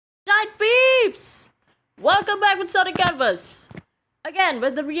Alright peeps! Welcome back with Sonic Canvas. Again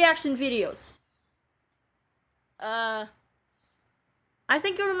with the reaction videos. I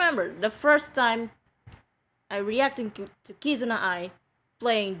think you remember the first time I reacted to Kizuna I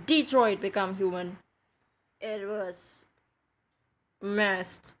playing Detroit Become Human. It was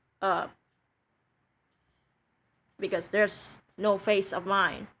messed up. Because there's no face of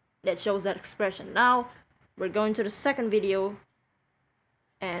mine that shows that expression. Now we're going to the second video.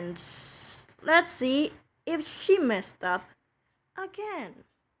 And let's see if she messed up again.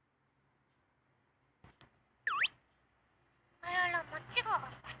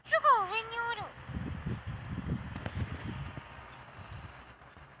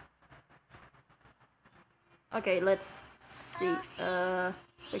 Okay, let's see.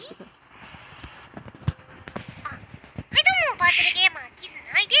 Basically. バーチャルゲーマーキズ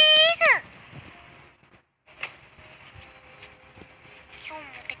ナイです。今日も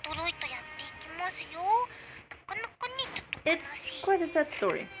デトロイトやっていきますよ。なかなかねちょっと悲しい。 It's quite a sad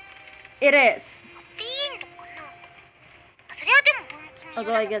story. It is. ハッピーエンドかな。それはでも分岐による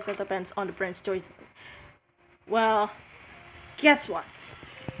のか。 Although I guess it depends on the brand's choices. Well, guess what?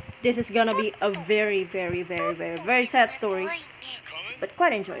 This is gonna be a very sad story, but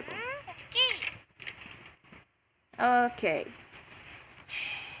quite enjoyable. Okay.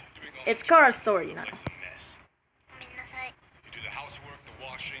 It's Kara's story now. You do the housework, the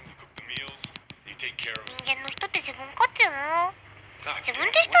washing, you cook the meals, you take care of 人間の人って自分勝手よ。自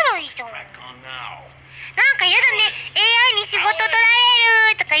分でしたらいいじゃん。なんかやだね。AI に仕事取ら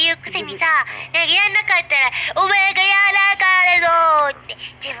れるとか言うくせにさ、やんなかったらお前がやらかれろって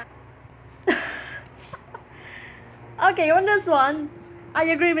自分。 Okay, on this one, I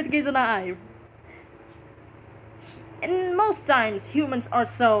agree with Kizuna. And most times, humans are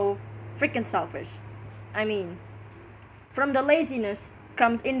so freaking selfish. I mean, from the laziness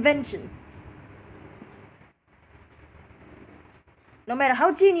comes invention. No matter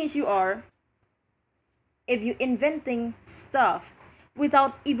how genius you are, if you're inventing stuff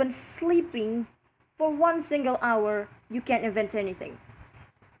without even sleeping for 1 single hour, you can't invent anything.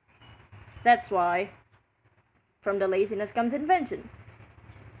 That's why, from the laziness comes invention.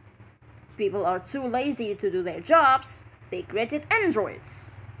 People are too lazy to do their jobs, they created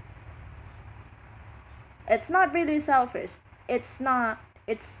androids. It's not really selfish. It's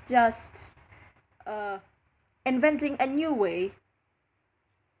just inventing a new way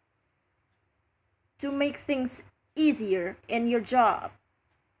to make things easier in your job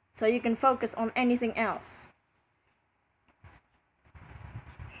so you can focus on anything else.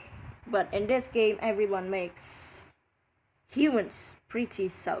 But in this game, everyone makes humans pretty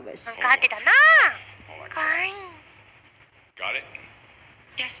selfish. Got it?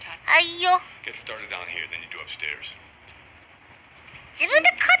 Yes, Todd. Get started down here, then you do upstairs. 自分で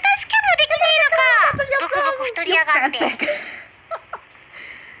片付けもできないのか。ブクブク太りやがって。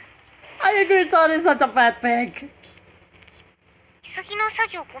 I agree, Todd is such a bad pig. 急ぎの作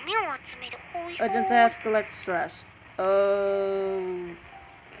業、ゴミを集める。ほいほい。 Urgent task, collect trash. Okay.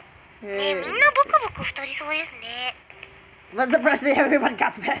 ねえ、みんなブクブク太りそうですね。 But surprisingly, everyone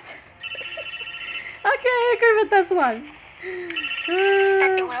got fat. Okay, I agree with this one. だ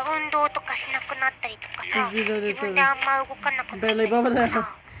ってほら運動とかしなくなったりとかさ、自分であんま動かなくなったりとか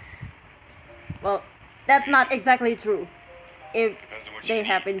さ。 Well, that's not exactly true. If they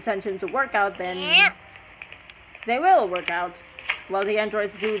have intention to work out, then they will work out, while the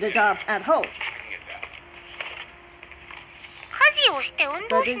androids do the jobs at home. 家事をして運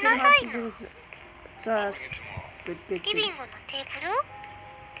動しなさいな。 Just リビングのテーブル？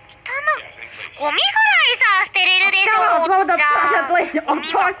ゴミぐらいさ捨てれるでしょ。じゃあゴ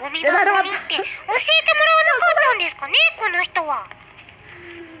ミはゴミがゴミって教えてもらわなかったんですかね、この人は。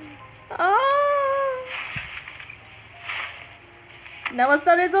Never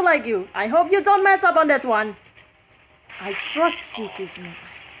started to like you. I hope you don't mess up on this one. I trust you, Kizuna.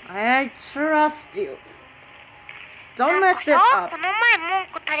 I trust you. Don't mess this up. この前文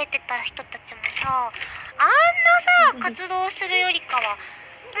句垂れてた人たちもさ、あんなさ活動するよりかは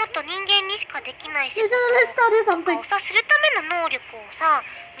もっと人間にしかできない仕事とかをさするための能力をさ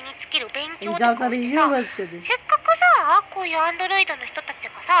身につける勉強とかをしてさ、せっかくさこういうアンドロイドの人たち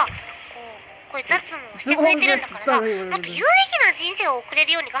がさこういう雑務をしてくれてるんだからさ、もっと有意義な人生を送れ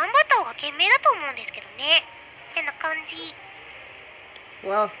るように頑張った方が賢明だと思うんですけどね。変な感じ。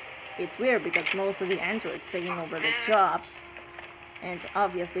 Well, it's weird because most of the androids taking over the jobs, and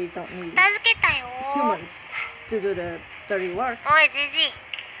obviously don't need humans to do the dirty work. おい、じじ。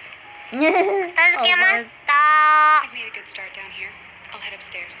 Oh, 片付けました。 I've made a good start down here. I'll head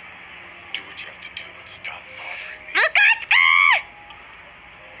upstairs. Do what you have to do, but stop bothering me. ムカつくー。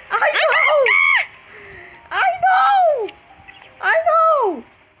 I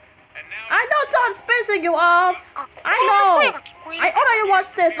turning you off. あ、心 I の know. 声が聞こえる。 I already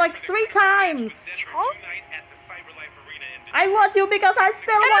watched this like 3 times. 違う？ I watch you because I still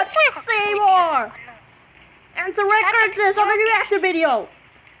人の want 声 to が聞こ see えてるの more. かな？ And to record this on a reaction video.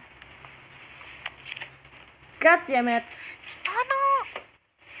 God damn it. 下の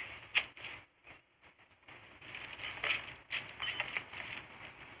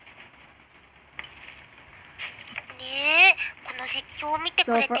ねえ、この実況を見て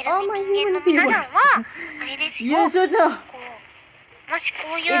く So れ for てる all my 人間の human 皆さん viewers, はあれですよ。 you should know. こうもし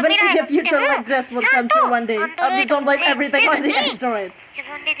こういう Even 未来 in が the 来て future も like this will ちゃん come と true one day. Android You don't の blame せいに everything せ on ず the に androids. 自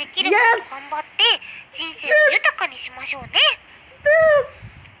分でできること Yes! 頑張って人生を豊かにしましょうね。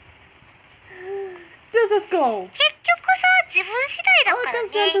 This is cool. 結局さ、自分次第だ All から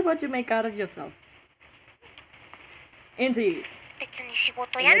comes down to ね。 what you make out of yourself. Indeed. 別に仕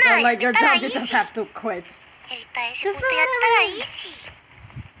事 If や you なら don't や like め your たら job, い you いし、 just や have to quit. りたい仕事やったらいいし、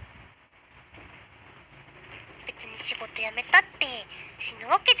別に仕事やめたって死ぬ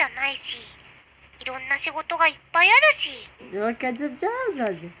わけじゃないし、いろんな仕事がいっぱいあるし。 All kinds of jobs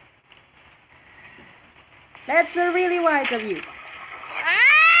are there. That's really wise of you. もう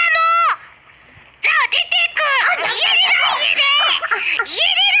じゃあ出てく。もう家で家で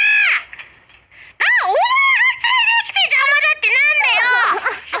お前が連れてきて邪魔だってなんだ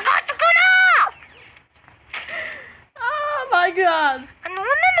よ。ムカつくな。 Oh my god. 女の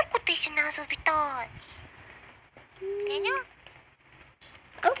子と一緒に遊びたい。ねにゃ。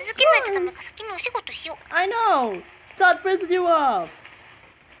 Of 続けないとダ course. メか。先にお仕事しよう。 I know. Todd pissed you off.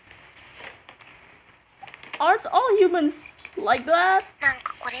 Aren't all humans like that? なん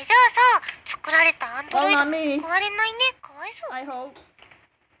かこれじゃあさ、作られたアンドロイ Well, ド not me. 壊れないね。かわいそう。 I hope.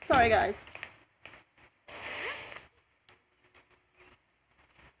 Sorry, guys.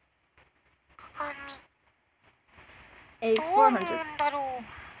 鏡。 Age どう思うん400. だろう。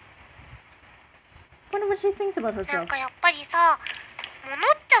 Wonder what she thinks about なん herself. かやっぱりさ、ものっ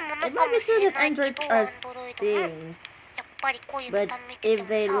ちゃもの It か might も be し true れ that ないけ androids ど、 are アンドロイドもやっ things. ぱりこういう見 But た目見て if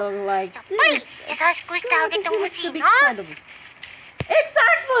て they もさ、 look like やっぱり this, 優しくしてあげてほ it し to い be な。 credible.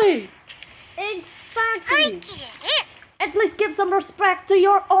 Exactly! はい、 Exactly! 綺麗。 At least give some respect to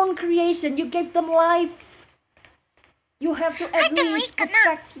your own creation. You gave them life. You have to at de mo least ii ka na.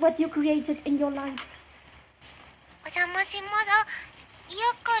 respect what you created in your life. お邪魔します。あ、嫌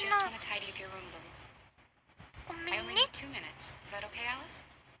I か just な。 want to tidy up your room a little. ごめ I ん only ね。 need 2 minutes. Is that okay, Alice?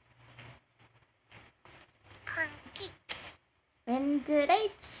 換気。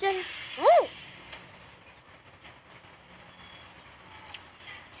 Ventilation. おう。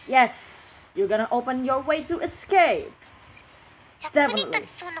 Yes, you're gonna open your way to escape. 役に立ち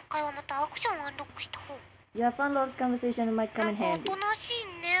そうな会話またアクションアンロックした方。 You have fun little conversation that might な come ん in かお handy. となしい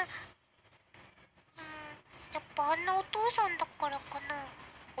ね。やっぱあんなお父さんだからかな。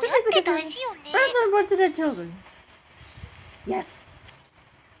親って大事よね。 Parents are important to their children. Yes.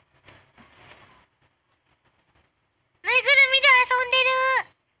 ぬいぐるみで遊んでる。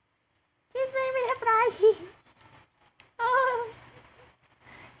 His name is Haprashi. Oh.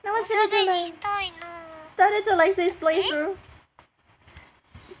 Now お I しゃべ see り it したいな。 started to like this playthrough.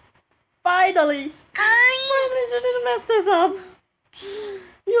 Finally. かわいい。 Finally, she didn't mess this up.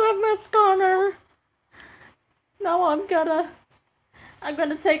 You have messed Connor. Now I'm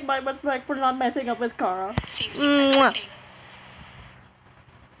gonna take my respect for not messing up with Kara. Seems you like waiting.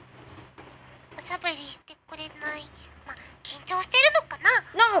 おしゃべりしてくれない。ま、緊張してるのかな。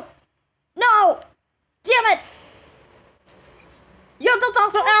 No! No! Damn it! You have to talk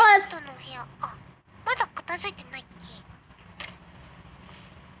to ど Alice! の部屋。あ、まだ片付いてないっけ。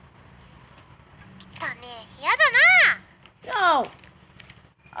来たね。部屋だな。 No!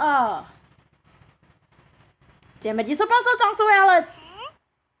 Ah. Damn it, you're supposed to talk to Alice!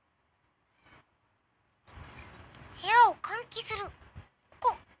 部屋を換気する。こ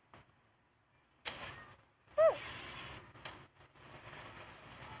こ。おう。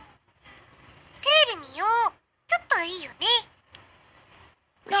テレビ見よう。ちょっといいよね。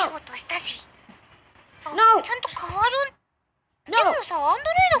お仕事したし。あ、 No. ちゃんと変わる。 No! でもさ、アンド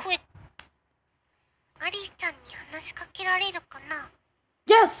ロイド増え。アリスちゃんに話しかけられるかな。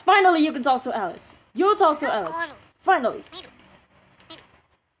 Yes, finally you can talk to Alice. You talk to なんか Alice. ある。 Finally. 見る。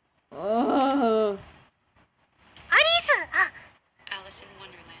 Oh. アリス。あ、 Alice in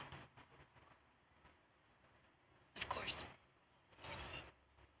Wonderland. Of course.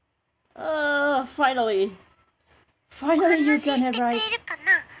 Finally. お Finally you 話し done して it くれ right. るか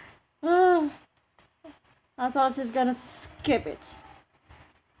な。 I thought she was gonna skip it.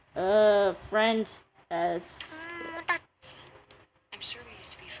 Friend as... だ。 I'm sure we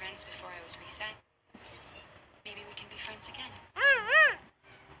used to be friends before I was reset. Maybe we can be friends again.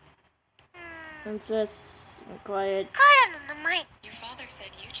 う I'm just quiet. カーラの名前。 Your father said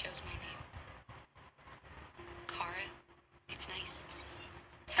you chose my name. Kara, it's nice.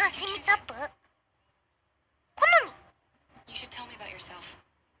 あ、シミツアップ。好み。 You should tell me about yourself.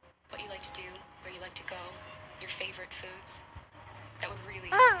 What you like to do, where you like to go, your favorite foods. That would really... う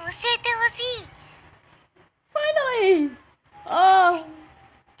ん、教えてほしい。 Finally! Oh!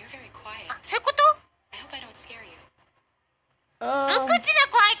 You're very quiet. あ、そういうこと？ I hope I don't scare you. 無 Oh! 口な子相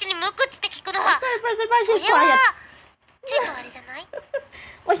手に無口って聞くのは。 Third person, why そ she's れは quiet? ちょっとあれじゃない？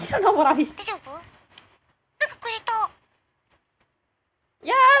 Well, you know what I mean. 大丈夫？なんかくれた。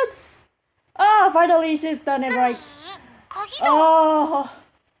 Yes! Oh, finally she's done it 何？ right. 鍵だ。 Oh!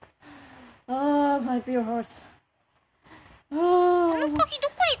 Oh, my pure heart. こ Oh, の鍵どこ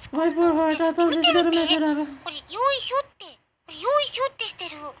に使 my うの poor っ heart. て I thought 見 she's て gonna み mess て。 it up. これ用意しよって。これ用意しよってして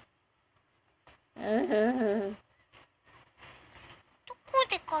る。どこ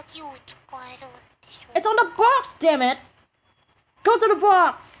で鍵を使えるんでしょう？ It's on the box, damn it! Go to the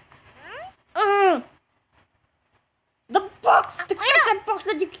box! The box! The goddamn box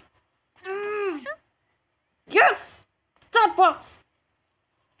that you... Yes! That box!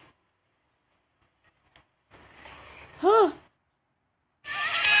 Huh.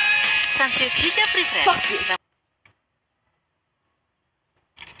 Fuck you!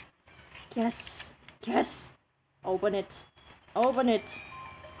 Yes. Yes. Open it. Open it.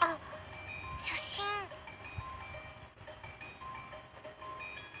 あ、写真。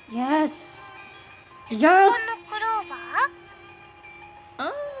 Yes. こ Yes. のクローバー？ Ah. 幸せを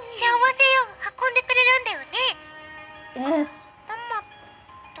運んでくれるんだよね。 Yes. ママ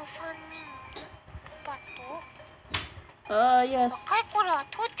と3人。パパと。 Yes. 若い頃は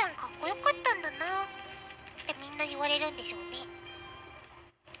父ちゃんかっこよかったんだなってみんな言われるんでしょうね。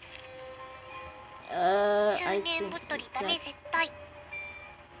 I 執念 think 太り it's ダメ that. 絶対。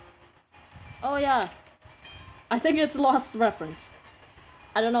 Oh yeah. I think it's Lost reference.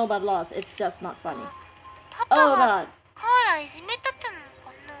 I don't know about Lost. It's just not funny. パパ Oh が god. カーラいじめたったの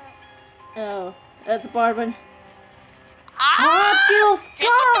かな。 Oh, it's Barbara. あ Ah, あ、 kills そうい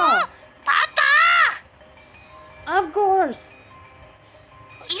うこと？ Scar! パパ Of course.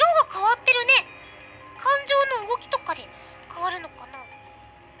 色が変わってるね。感情の動きとかで変わるのかな。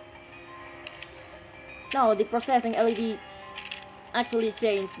 No, the processing LED actually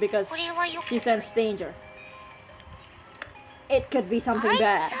changed because これはよく she ない。 sensed danger. It could be あい something つはや bad.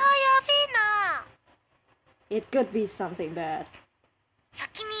 べえな。 It could be something bad.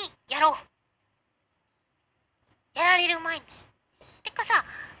 先にやろう。やられる前に。てかさ、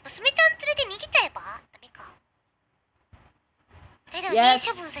娘ちゃん連れて逃げちゃえば？ダメか。でもね、 Yes,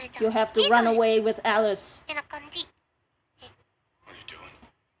 処分されちゃう。 you have to run away with Alice. ってな感じ。 What are you doing?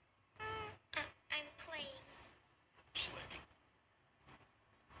 I'm playing. Playing.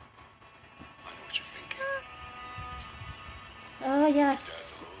 I know what you're thinking. Oh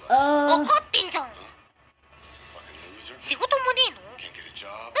yes. Dad's a lowlife. Oh, 怒ってんじゃん。 Fucking loser. 仕事もねえの？ Can't get a job.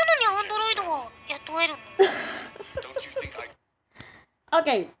 なのにアンドロイドは雇えるの？ Don't you think I...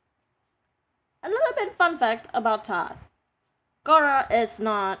 okay. A little bit fun fact about Todd. Gora is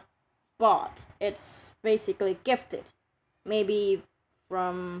not bought. It's basically gifted. Maybe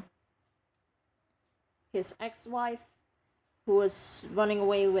from his ex-wife who was running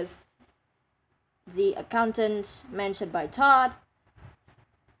away with the accountant mentioned by Todd.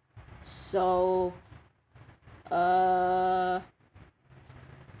 So, the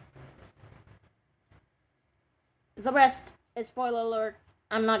rest is spoiler alert.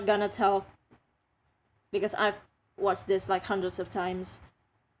 I'm not gonna tell because I've watched this like hundreds of times.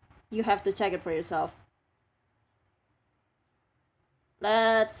 You have to check it for yourself.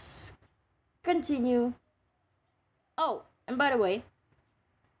 Let's continue. Oh, and by the way,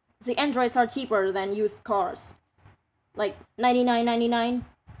 the androids are cheaper than used cars. Like $99.99.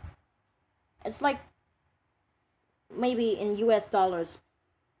 It's like maybe in US dollars.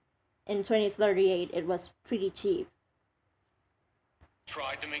 In 2038 it was pretty cheap.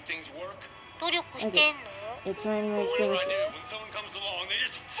 Tried to make things work? 努力してんの？ It's trying to But make what do things. I do when someone comes along? They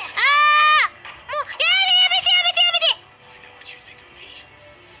just fuck. ああ！もうやめてやめてやめてやめて！ I know what you think of me.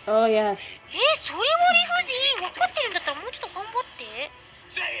 Oh yes. それは理不尽。分かってるんだったらもうちょっと頑張って。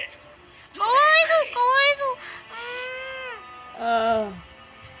 Say it. かわいそうかわいそう。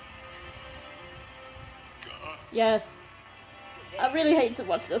Yes. I really hate to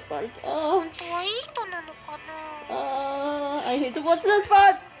watch this part. 本当はいい人なのかな。 I hate to watch this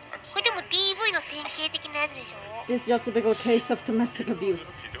part. これでも DV の典型的なやつでしょ。 This is your typical case of domestic abuse.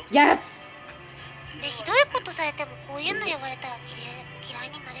 Yes. でひどいことされてもこういうの言われたら嫌い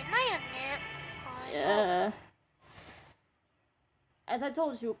になれないよね。かわいそう。 As I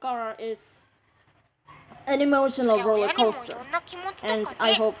told you, Kara is an emotional roller coaster. 親にもいろんな気持ちと And か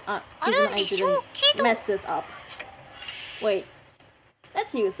I ね hope あ Kizuna るん I でしょう didn't けど mess this up. Wait,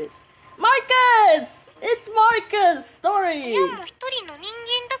 let's use this. Marcus! It's Marcus' story! 親も一人の人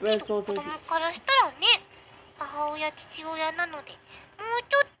間だけど Well, so- 子供からしたらね母親父親なのでもう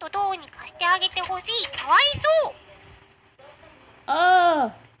ちょっとどうにかしてあげてほしいかわいそう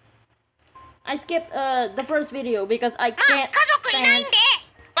Oh! I skipped the first video because I まあ can't 家族いないん stand で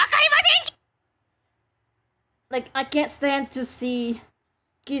わかりませんけ like I can't stand to see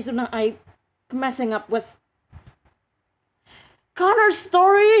Kizuna I messing up with Connor's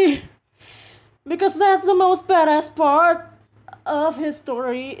story because that's the most badass part of his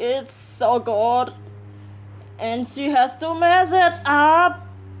story. It's so good, and she has to mess it up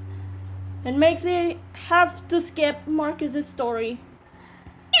and makes it have to skip Marcus's story.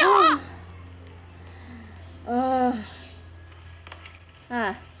 Ah.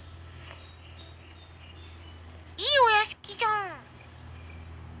 いいお屋敷じゃん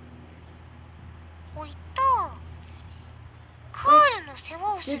おいたカールの世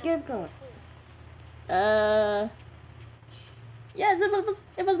話をす You る can go. Yes,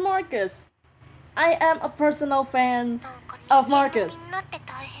 it was Marcus. I am a personal fan なんか of 人間の Marcus. みんなって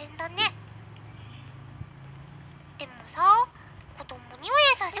大変だねでもさ子供には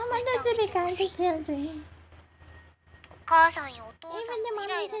優しくしてあげてほしい children. お母さんやお父さんがイ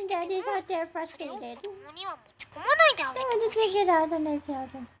ライラしててもそれを子供には持ち込まないであげてほしい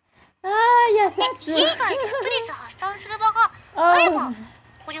Ah, yes, ね that's 家 true. 以外でストレス発散する場があれば Oh.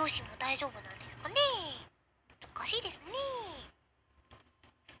 ご両親も大丈夫なんですかね難しいですね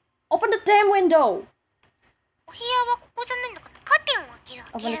Open the damn window. お部屋はここじゃないんだからカーテンを開ける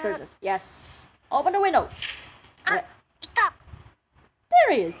Open 開 the ける curtains. Yes. Open the window. あいた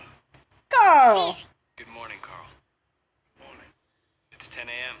There he is. Carl. Good morning, Carl. Morning. It's 10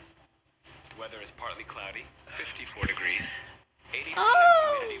 a.m. The weather is partly cloudy, 54 degrees, 80%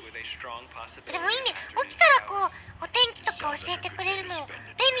 humidity with a strong で possibility もいいね of 起 afternoon きたらこう showers. お天気とか教えてくれるの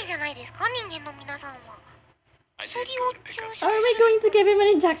便利じゃないですか人間の皆さんは I 薬 did を go to 注 pick 射 Are す we る going to give him an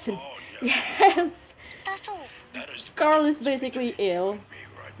injection? Yes. だそう That is Carl is basically ill,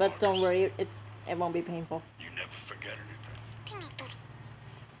 but don't worry, it won't be painful. You never forget anything. 手に取る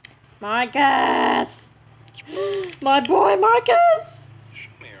Marcus! My boy Marcus! Show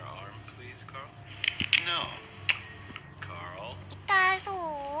me your arm, please, Carl. No. Carl. 痛そ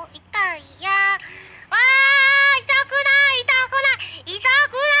う痛いやわー痛くない痛くない痛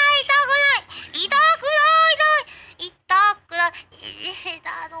くない痛くない痛くない痛くない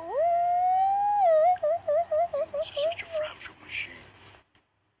痛そう Such a fragile machine.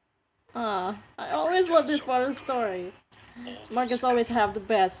 Ah, I always love this part of the story. Marcus always have the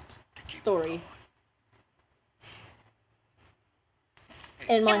best story.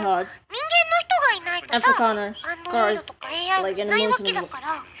 In my heart. 人間の人がいないと And for さ Connor, アンドロ Carl イド is とか AI like an ないわけだ emotional から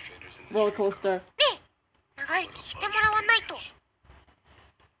Administrators in the roller street. coaster. ね長生きしてもらわないと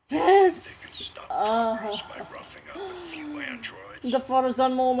Yes! Stop Ah, progress by roughing up a few androids. the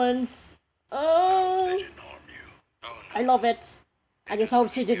father-son moments. Oh, They didn't harm you. Oh, no. I love it. I just hope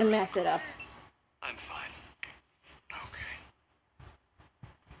she didn't mess it up. I'm fine. Okay.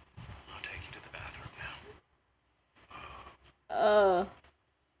 I'll take you to the bathroom now. Uh.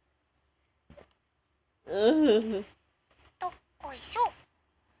 Ugh. どっこいしょ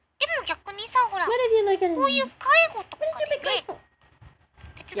でも逆にさほら What if you look at こういう it? 介護とか What で if you ね be grateful?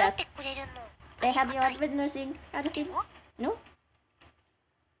 手伝ってくれるのあ They りが have you た on い with nursing attitude? では No?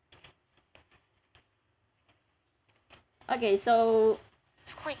 Okay, so...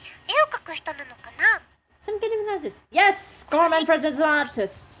 すごい絵を描く人なのかな Some kind of an artist. Yes! Gorman Frederick's an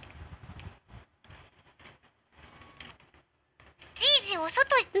artist. じいじお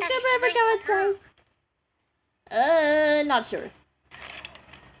外行った Does り she し ever ない go かな outside? Not sure.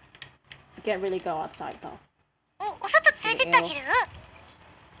 You can't really go outside though. お外連れてってあげる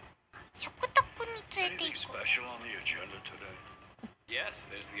食卓に連れて Anything 行く special on the agenda today? Yes,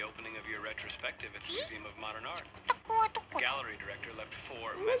 there's the opening of your retrospective at the Museum of Modern Art. 食卓はど The こだ gallery director left 4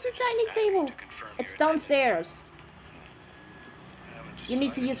 Where's the messages dining asking table? to confirm It's your attendance. downstairs. Haven't You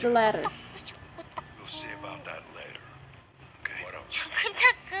need to decided use the yet. ladder. We'll see about that later. Okay. What else? 食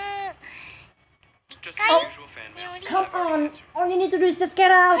卓 Just Oh. the usual fan mail. Come I've already on! answered. All you need to do is just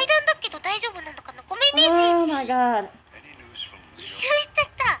get out! 階段だけど大丈夫なのかなごめんね Oh じい my じ Any god. news from 一 Leo? 周しちゃっ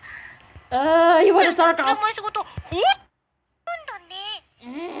た You で wanna も talk 車 off? 椅子ごとほっんだね Mm.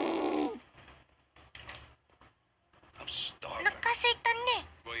 I'm お starving. 腹すいたね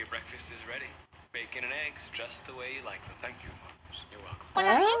Well, your breakfast is ready. Bacon and eggs, just the way you like them. Thank you, Marcus. You're welcome. ここ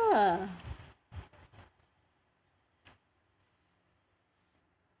らへん Ah.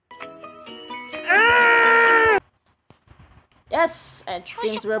 Ah! Yes, it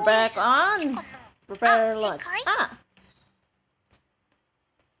seems we're back on prepare lunch.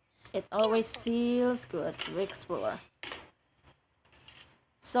 It always feels good to explore.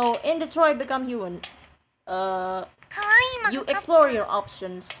 So in Detroit Become Human, you explore your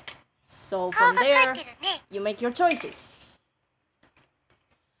options. So from there, you make your choices.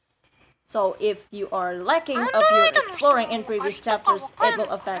 So if you are lacking of your exploring in previous chapters, it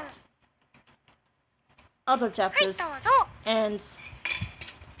will affect other chapters, and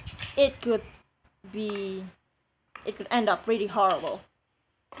it could end up really horrible.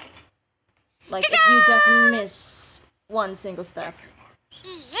 Like if you just miss one single step.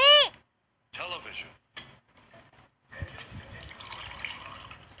 Television.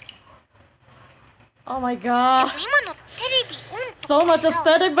 Oh my god. So much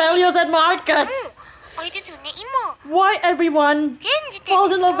aesthetic values at Marcus. Why everyone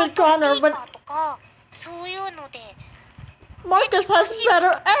falls in love with Connor, but Marcus has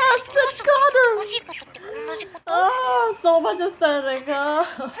better ass than Connor. Oh, so much aesthetic.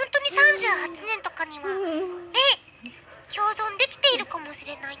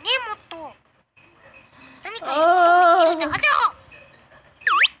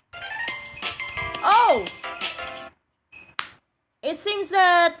 Oh! It seems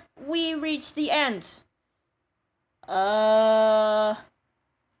that we reached the end.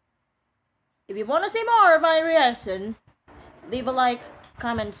 If you want to see more of my reaction, leave a like,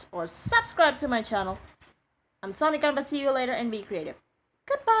 comment, or subscribe to my channel. I'm Sonic, and I'll see you later and be creative.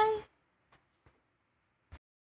 Goodbye!